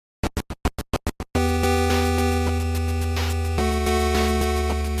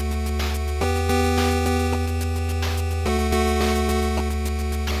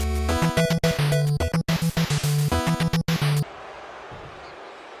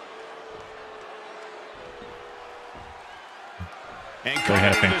So he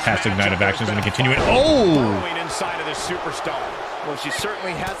had a fantastic night of action. He's going to continue it. Oh! Inside of this superstar. Well, she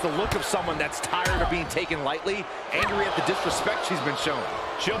certainly has the look of someone that's tired of being taken lightly, angry at the disrespect she's been shown.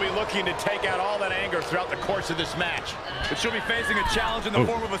 She'll be looking to take out all that anger throughout the course of this match. But she'll be facing a challenge in the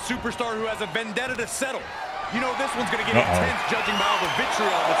form of a superstar who has a vendetta to settle. You know this one's going to get intense, judging by all the vitriol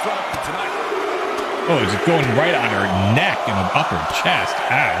that's run up to tonight. Oh, it's going right on her neck and the upper chest.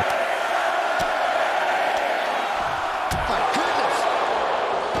 Ow.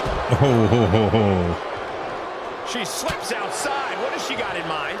 Oh. She slips outside. What has she got in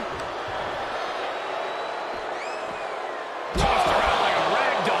mind? Tossed around like a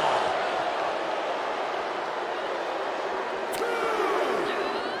rag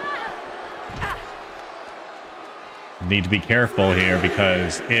doll. Need to be careful here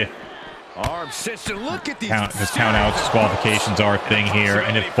because if look at these count-out disqualifications are a thing here,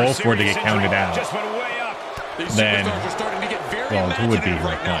 and if both were to get counted out, then, well, who would be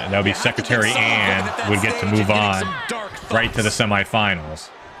right now? That would be Secretary Ann would get to move on right to the semifinals.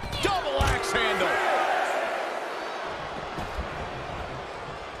 Double axe handle.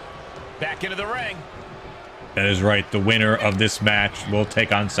 Back into the ring. That is right. The winner of this match will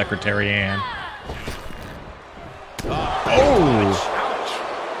take on Secretary Ann. Oh!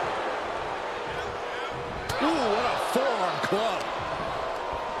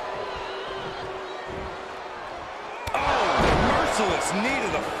 Knee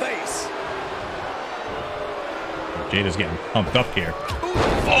to the face. Jada's getting pumped up here.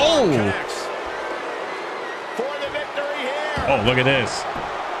 Oh! For the victory here. Oh, look at this.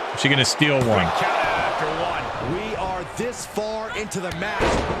 Is she gonna steal one? After one. We are this far into the match.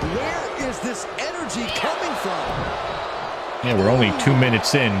 Where is this energy coming from? Yeah, we're only 2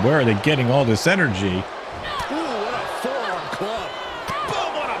 minutes in. Where are they getting all this energy? Ooh, what a forearm club.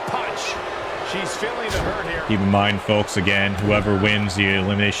 Boom, what a punch. She's feeling the hurt here. Keep in mind, folks, again, whoever wins the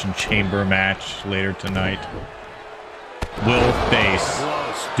Elimination Chamber match later tonight will face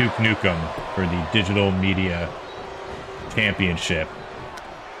Duke Nukem for the Digital Media Championship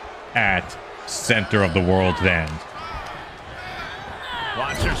at Center of the World's End.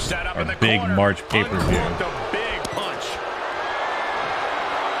 Watch her set up in the big corner. March pay-per-view. Big punch.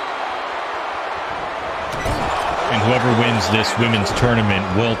 And whoever wins this women's tournament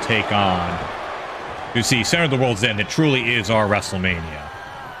will take on... You see, Center of the World's End, it truly is our WrestleMania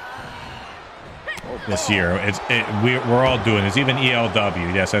this year. We're all doing this, even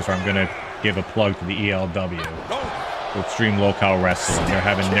ELW. Yes, that's right. I'm going to give a plug to the ELW. Extreme Local Wrestling. They're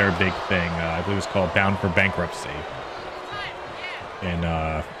having their big thing. I believe it's called Bound for Bankruptcy in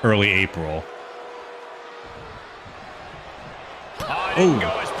early April.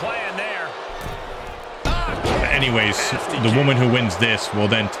 Anyways, the woman who wins this will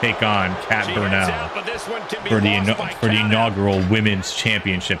then take on Kat Burnell for the inaugural Women's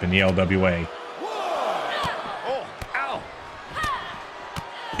Championship in the LWA.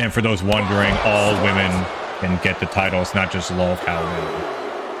 And for those wondering, all women can get the titles, not just local women.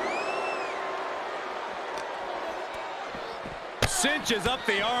 Cinches up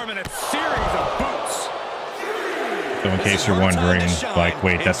the arm in a series of boots. So in case you're wondering, like,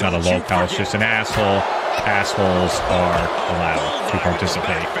 wait, that's not a local, it's just an asshole. Assholes are allowed to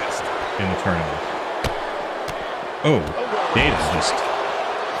participate in the tournament. Oh, Jada's just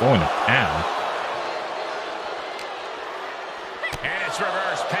going to town. And it's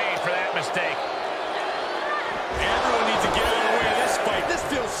reverse pain for that mistake. Everyone needs to get out of the way of this fight. This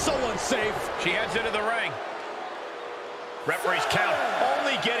feels so unsafe. She heads into the ring. Referee's count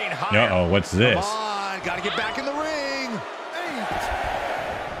only getting higher. Uh-oh, what's this? Come on, gotta get back in the ring.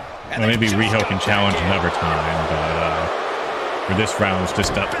 Well, maybe Riho can challenge another time, but for this round, it's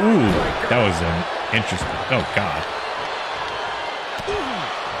just a... Ooh, that was an interesting... Oh, God.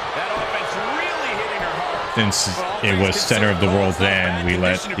 That offense really hitting her hard. Since it was Center of the World's End, we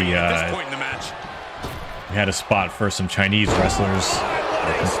let the... we had a spot for some Chinese wrestlers,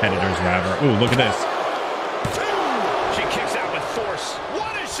 or competitors, rather. Ooh, look at this. She kicks out with force.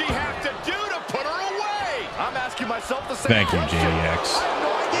 What does she have to do to put her away? I'm asking myself the same question. Thank you, JDX.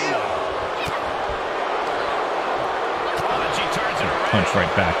 Punch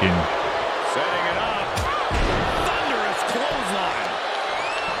right back in. Setting it up. Thunderous clothesline.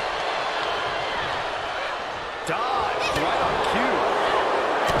 Dodge right on cue.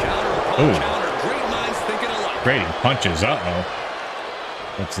 Counter, counter. Great minds thinking alike. Brady punches. Uh-oh.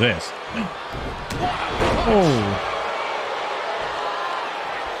 What's this? Oh.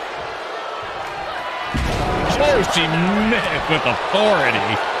 Oh, she missed with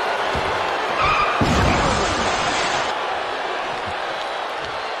authority.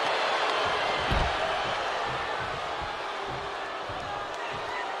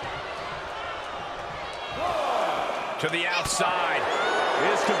 To the outside.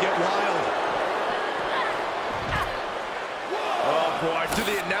 This could get wild. Oh, boy. To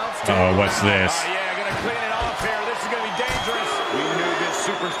the announce table. Oh, what's this? Yeah, going to clean it off here. This is going to be dangerous. We knew this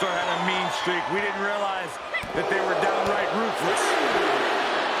superstar had a mean streak. We didn't realize that they were downright ruthless.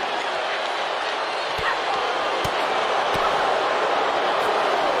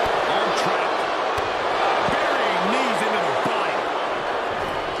 Arm trap. Burying knees into the body.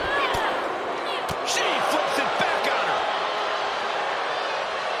 She flips it back on her.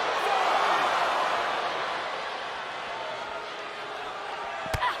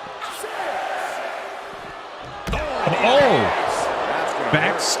 Oh!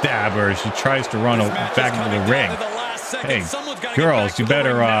 Backstabber. She tries to run back into the ring. Hey, girls, you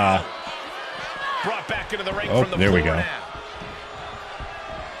better, Brought back into the ring oh, from the there we floor go. now.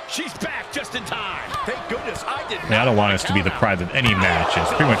 She's back just in time. Thank goodness I did not. I don't want us to be deprived of any matches.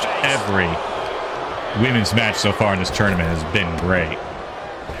 Pretty much every women's match so far in this tournament has been great.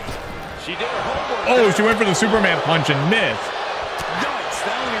 She did her homework. Oh, she went for the Superman punch and missed. Yikes,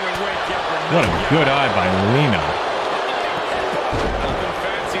 that only would wake you up for What a good eye by Lena. nothing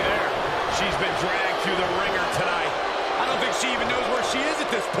fancy there. She's been dragged through the ringer tonight. I don't think she even knows where she is at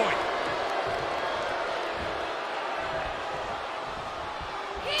this point.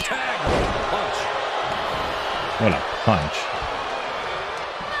 Tag punch. What a punch.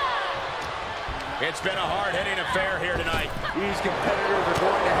 It's been a hard-hitting affair here tonight. These competitors are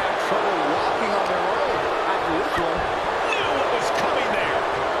going to have trouble walking on their own after this one. Knew what was coming there.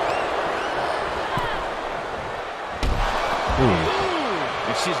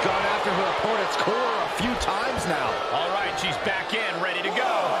 And she's gone after her opponent's core a few times now. All right, she's back in, ready to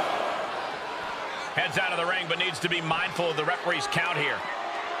go. Heads out of the ring, but needs to be mindful of the referee's count here.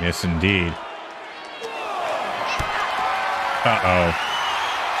 Yes, indeed. Uh-oh.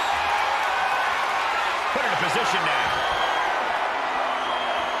 Put her in position now.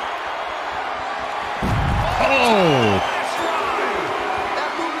 Oh!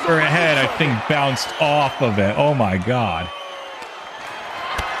 Her head, I think, bounced off of it. Oh, my God.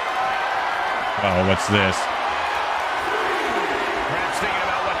 Oh, what's this? Perhaps thinking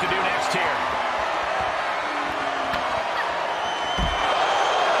about what to do next here.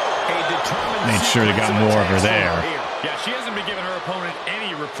 Made sure they got more of her there. Yeah, she hasn't been giving her opponent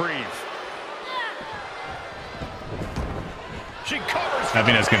any reprieve. She covers. I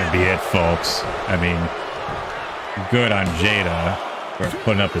think that's going to be it, folks. I mean, good on Jada for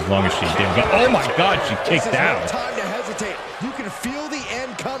putting up as long as she did. But, oh, my God, she kicked out. Time to hesitate. You can feel the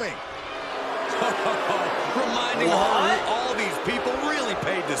end coming. Reminding her who all these people really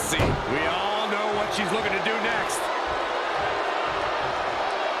paid to see. We all know what she's looking to do next.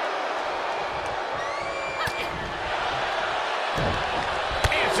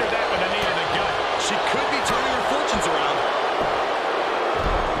 Answer that with a knee to the gut. She could be turning her fortunes around.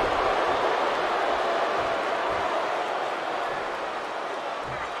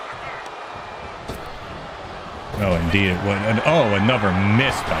 Oh, indeed it was. Oh, another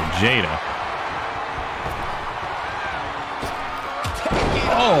miss by Jada.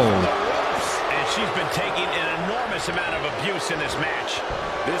 Oh. And she's been taking an enormous amount of abuse in this match.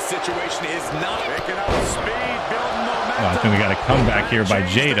 This situation is not picking up speed, building momentum. Well, I think we got a comeback here by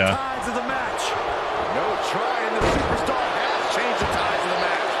Jada. Tides of the match. No try, and the superstar has changed the tides of the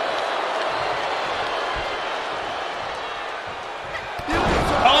match.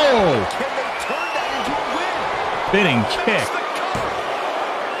 Oh! Can they turn that into a win? Spinning kick.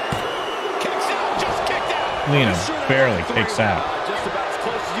 Kicks out, just kicked out. Lena barely kicks out. Just about as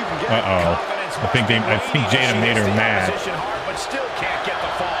close as you can get. Uh-oh. I think Jada made her mad. Hard, but still can't get the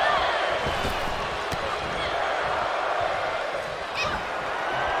fall.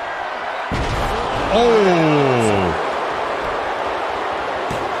 Oh!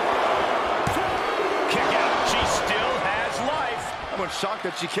 Kick out. She still has life. I'm shocked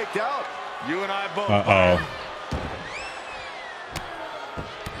that she kicked out. You and I both. Uh-oh.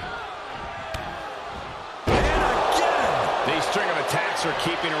 These string of attacks are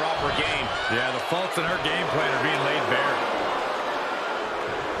keeping her off her game. Yeah, the faults in her game plan are being laid bare.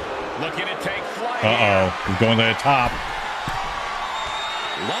 Looking to take flight. Uh-oh. He's going to the top.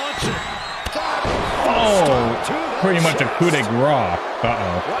 Launcher. Oh! Pretty much a coup de grace.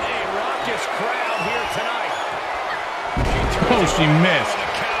 Uh-oh. What a raucous crowd here tonight. Oh, she missed.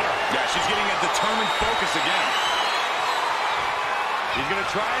 Yeah, she's getting a determined focus again. She's going to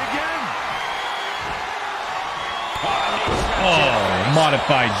try it again. Oh,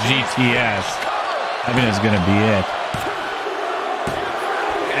 modified GTS. I think that's going to be it.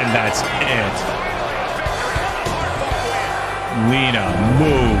 And that's it. Lena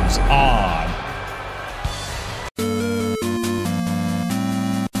moves on.